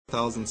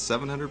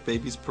1,700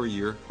 babies per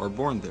year are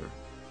born there.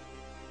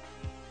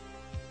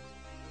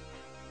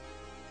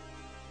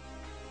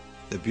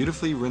 The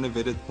beautifully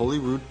renovated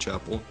Holyrood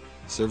Chapel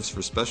serves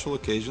for special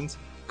occasions,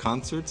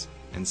 concerts,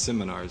 and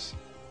seminars.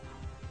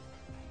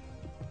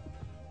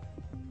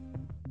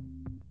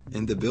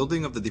 In the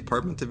building of the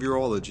Department of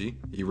Urology,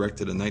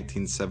 erected in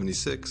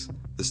 1976,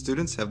 the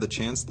students have the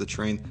chance to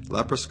train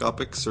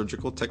laparoscopic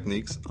surgical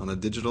techniques on a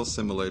digital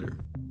simulator.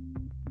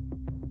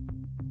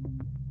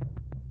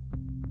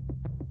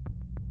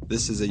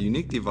 This is a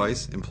unique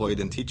device employed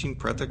in teaching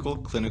practical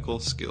clinical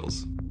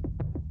skills.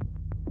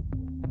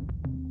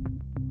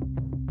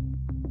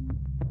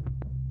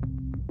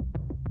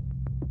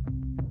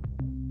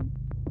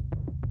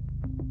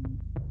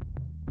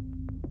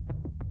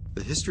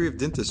 The history of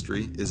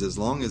dentistry is as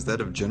long as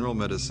that of general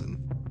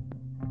medicine.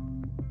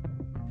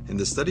 In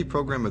the study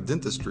program of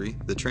dentistry,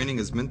 the training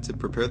is meant to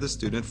prepare the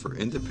student for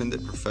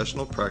independent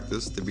professional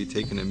practice to be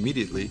taken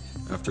immediately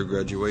after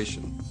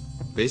graduation.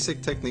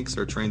 Basic techniques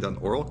are trained on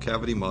oral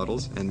cavity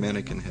models and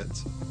mannequin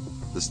heads.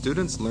 The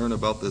students learn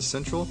about the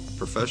essential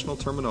professional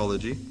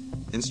terminology,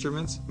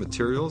 instruments,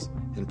 materials,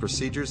 and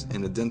procedures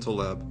in a dental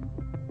lab.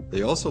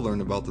 They also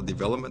learn about the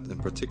development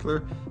and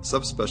particular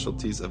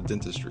subspecialties of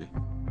dentistry.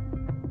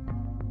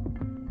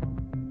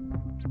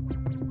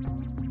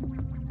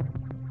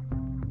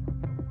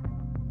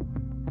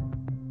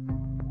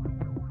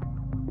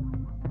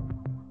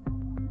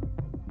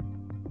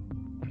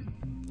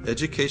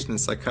 Education in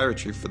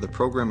psychiatry for the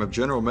program of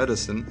general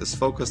medicine is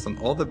focused on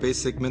all the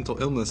basic mental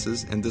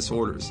illnesses and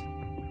disorders.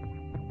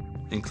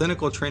 In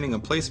clinical training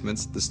and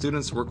placements, the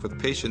students work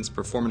with patients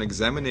performing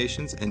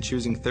examinations and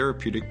choosing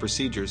therapeutic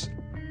procedures.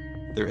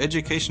 Their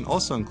education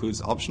also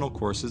includes optional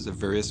courses of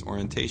various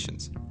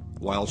orientations.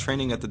 While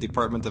training at the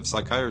Department of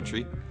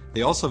Psychiatry,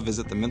 they also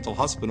visit the mental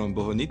hospital in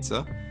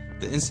Bohunice,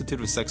 the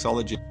Institute of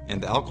Sexology,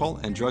 and the Alcohol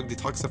and Drug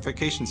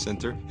Detoxification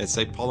Center at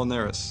St.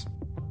 Paulinaris.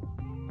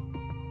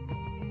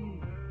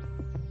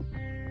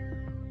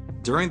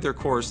 During their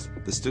course,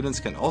 the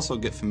students can also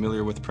get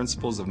familiar with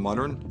principles of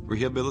modern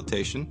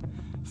rehabilitation,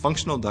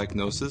 functional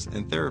diagnosis,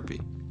 and therapy.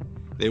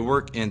 They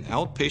work in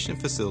outpatient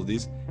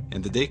facilities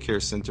and the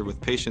daycare center with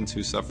patients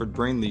who suffered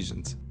brain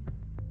lesions.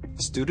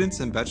 Students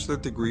in bachelor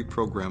degree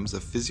programs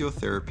of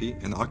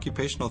physiotherapy and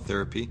occupational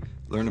therapy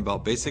learn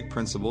about basic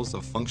principles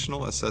of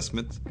functional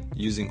assessment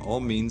using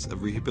all means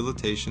of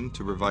rehabilitation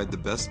to provide the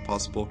best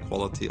possible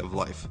quality of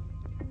life.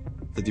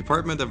 The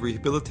Department of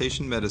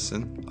Rehabilitation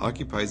Medicine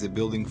occupies a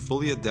building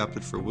fully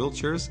adapted for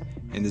wheelchairs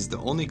and is the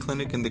only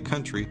clinic in the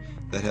country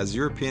that has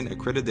European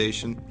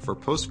accreditation for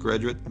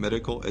postgraduate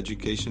medical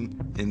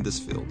education in this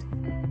field.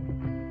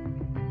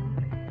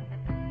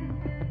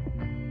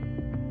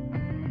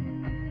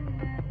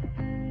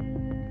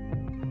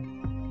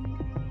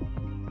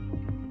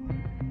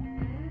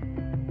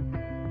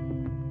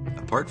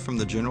 Apart from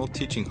the general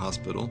teaching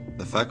hospital,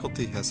 the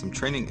faculty has some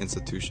training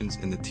institutions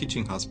in the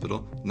teaching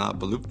hospital na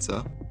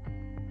Bolubca,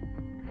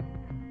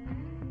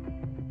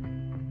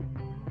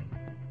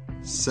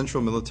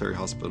 Central Military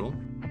Hospital,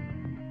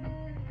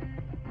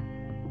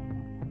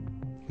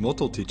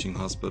 Motol Teaching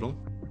Hospital,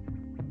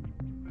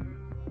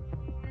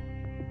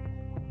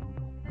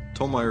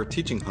 Tolmeyer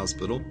Teaching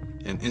Hospital,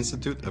 and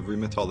Institute of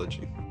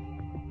Rheumatology.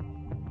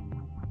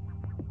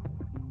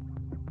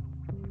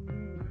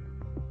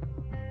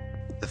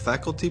 The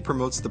faculty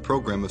promotes the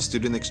program of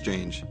student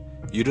exchange,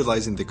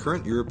 utilizing the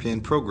current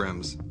European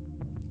programs.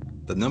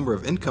 The number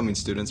of incoming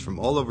students from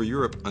all over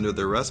Europe under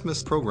the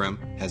Erasmus program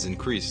has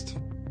increased.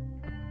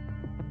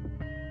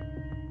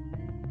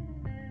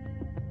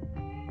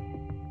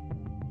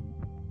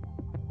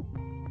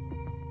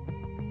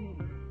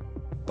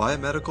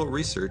 Biomedical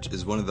research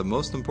is one of the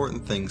most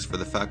important things for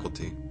the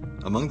faculty.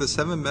 Among the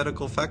 7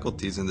 medical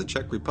faculties in the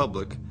Czech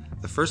Republic,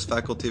 the first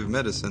Faculty of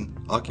Medicine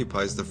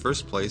occupies the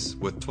first place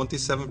with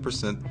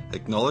 27%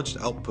 acknowledged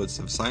outputs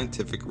of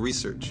scientific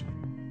research.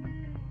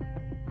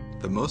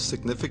 The most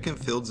significant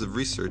fields of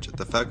research at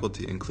the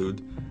faculty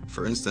include,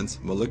 for instance,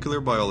 molecular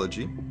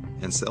biology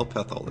and cell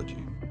pathology.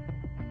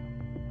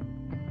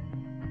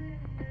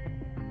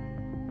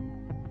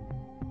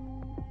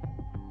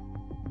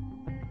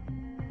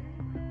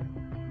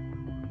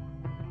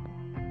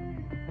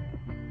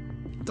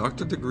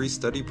 Doctor degree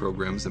study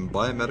programs in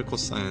biomedical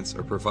science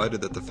are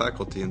provided at the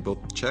faculty in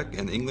both Czech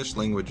and English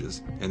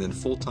languages and in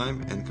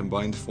full-time and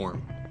combined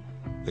form.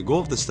 The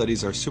goal of the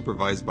studies are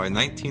supervised by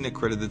 19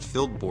 accredited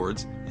field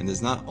boards and is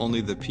not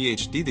only the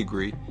PhD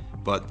degree,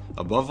 but,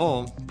 above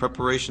all,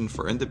 preparation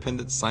for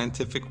independent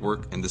scientific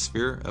work in the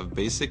sphere of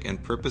basic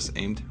and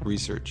purpose-aimed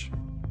research.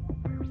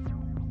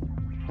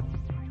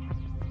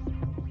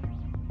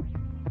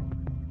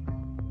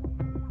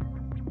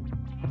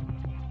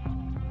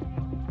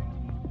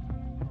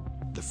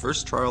 The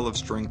first trial of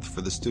strength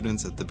for the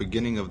students at the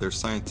beginning of their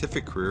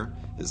scientific career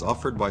is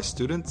offered by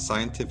student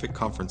scientific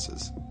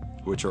conferences,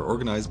 which are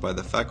organized by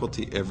the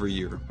faculty every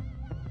year.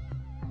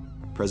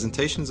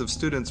 Presentations of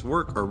students'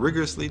 work are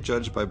rigorously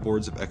judged by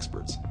boards of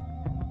experts.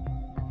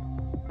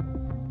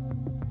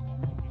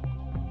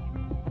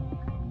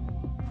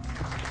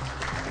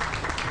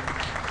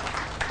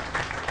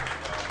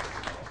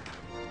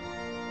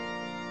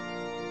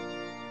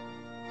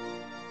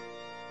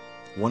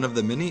 one of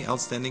the many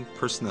outstanding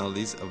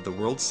personalities of the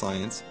world's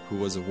science who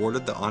was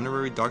awarded the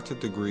honorary doctorate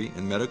degree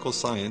in medical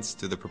science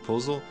to the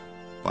proposal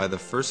by the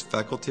first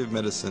Faculty of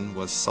Medicine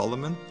was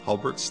Solomon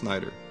Halbert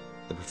Snyder,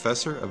 the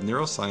professor of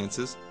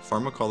neurosciences,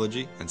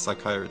 pharmacology, and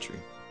psychiatry.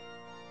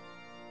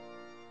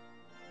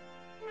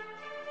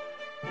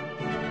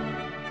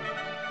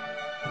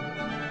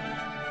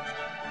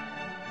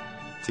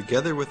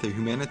 Together with the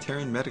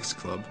Humanitarian Medics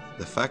Club,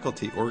 the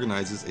faculty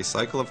organizes a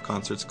cycle of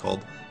concerts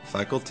called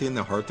Faculty in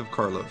the Heart of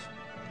Karlov,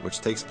 which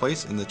takes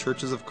place in the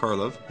churches of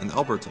Karlov and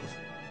Albertov.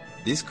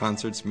 These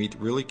concerts meet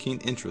really keen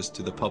interest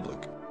to the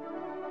public.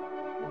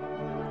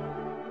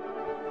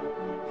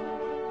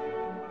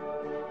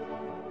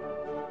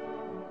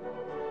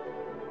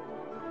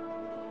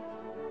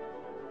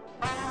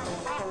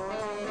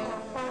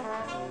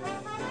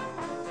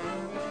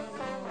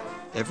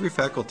 Every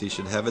faculty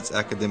should have its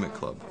academic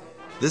club.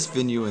 This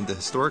venue in the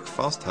historic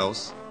Faust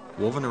House,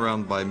 woven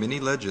around by many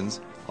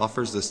legends,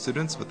 offers the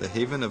students with a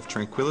haven of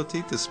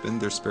tranquility to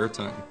spend their spare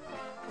time.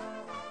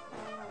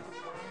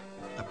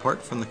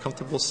 Apart from the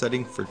comfortable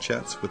setting for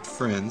chats with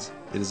friends,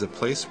 it is a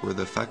place where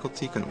the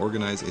faculty can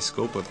organize a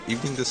scope of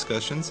evening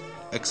discussions,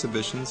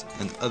 exhibitions,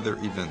 and other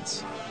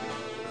events.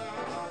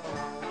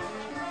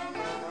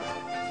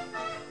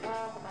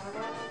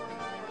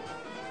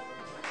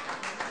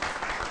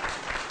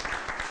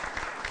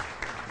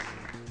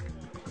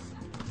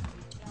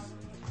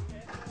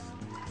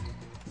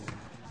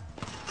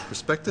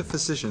 Prospective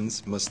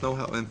physicians must know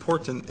how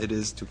important it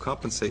is to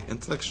compensate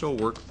intellectual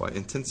work by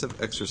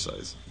intensive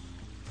exercise.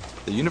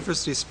 The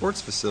university sports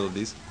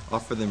facilities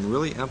offer them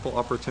really ample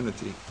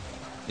opportunity.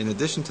 In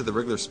addition to the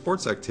regular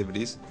sports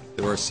activities,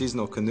 there are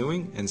seasonal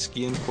canoeing and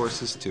skiing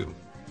courses too.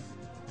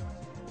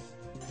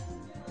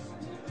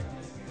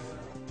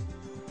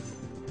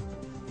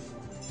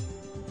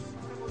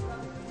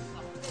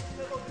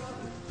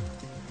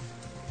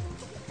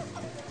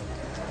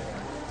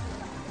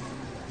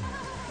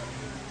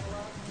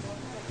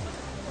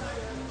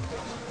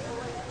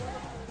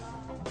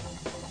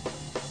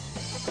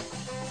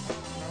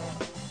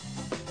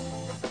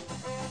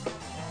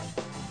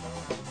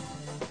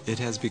 It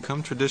has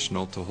become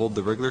traditional to hold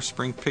the regular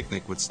spring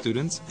picnic with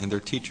students and their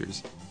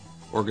teachers,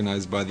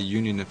 organized by the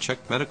Union of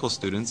Czech Medical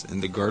Students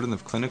in the Garden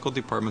of Clinical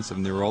Departments of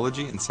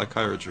Neurology and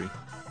Psychiatry,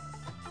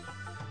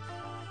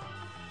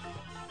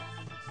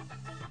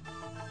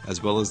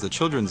 as well as the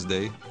Children's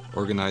Day,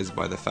 organized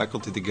by the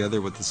faculty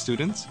together with the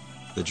students,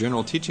 the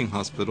General Teaching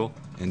Hospital,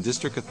 and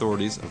district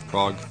authorities of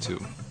Prague too.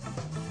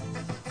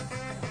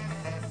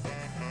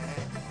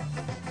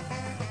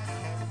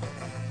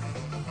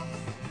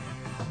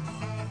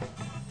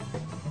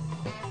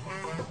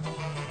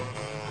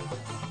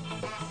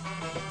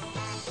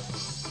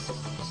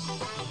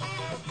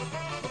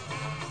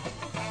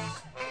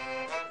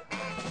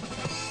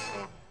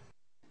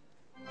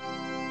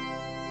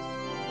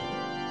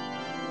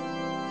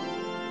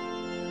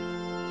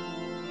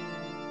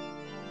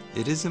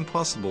 It is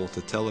impossible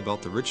to tell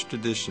about the rich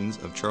traditions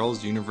of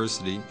Charles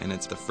University and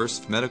its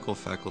first medical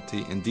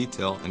faculty in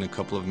detail in a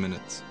couple of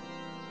minutes.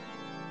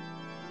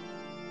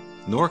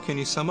 Nor can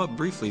you sum up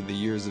briefly the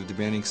years of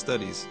demanding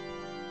studies.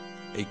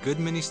 A good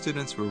many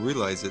students will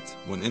realize it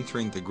when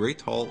entering the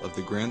great hall of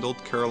the grand old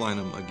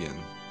Carolinum again.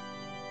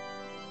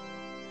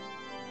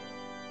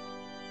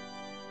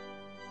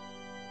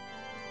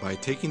 By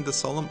taking the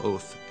solemn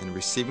oath and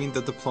receiving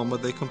the diploma,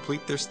 they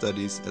complete their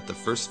studies at the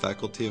First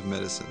Faculty of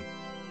Medicine.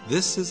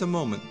 This is a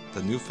moment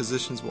the new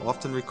physicians will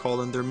often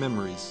recall in their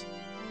memories,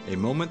 a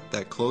moment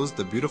that closed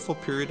the beautiful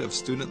period of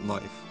student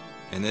life,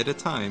 and at a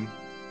time,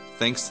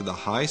 thanks to the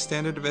high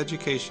standard of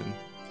education,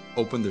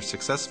 opened their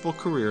successful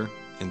career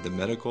in the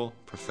medical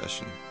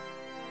profession.